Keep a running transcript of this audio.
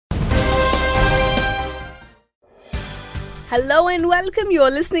Hello and welcome.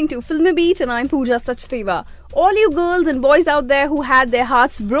 You're listening to Filmy Beat and I'm Pooja Sachdeva. All you girls and boys out there who had their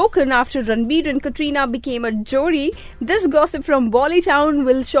hearts broken after Ranbir and Katrina became a jodi, this gossip from Bolly town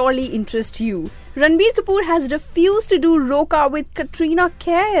will surely interest you. Ranbir Kapoor has refused to do roka with Katrina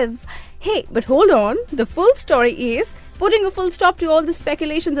Kaif. Hey, but hold on. The full story is, putting a full stop to all the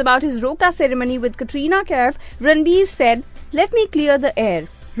speculations about his roka ceremony with Katrina Kaif, Ranbir said, "Let me clear the air.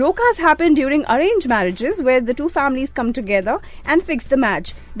 Rokas happen during arranged marriages where the two families come together and fix the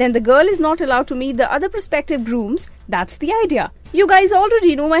match. Then the girl is not allowed to meet the other prospective grooms. That's the idea. You guys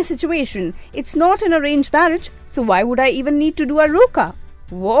already know my situation. It's not an arranged marriage, so why would I even need to do a roka?"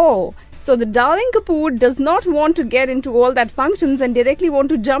 Whoa! So the darling Kapoor does not want to get into all that functions and directly want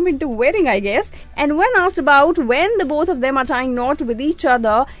to jump into wedding, I guess. And when asked about when the both of them are tying knot with each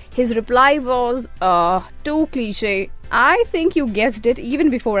other, his reply was, too cliche. I think you guessed it even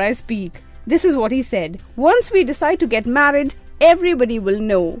before I speak. This is what he said. "Once we decide to get married, everybody will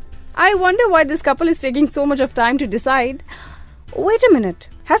know." I wonder why this couple is taking so much of time to decide. Wait a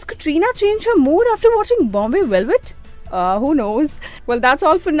minute. Has Katrina changed her mood after watching Bombay Velvet? Who knows? Well, that's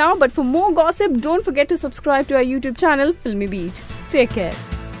all for now. But for more gossip, don't forget to subscribe to our YouTube channel, Filmy Beat. Take care.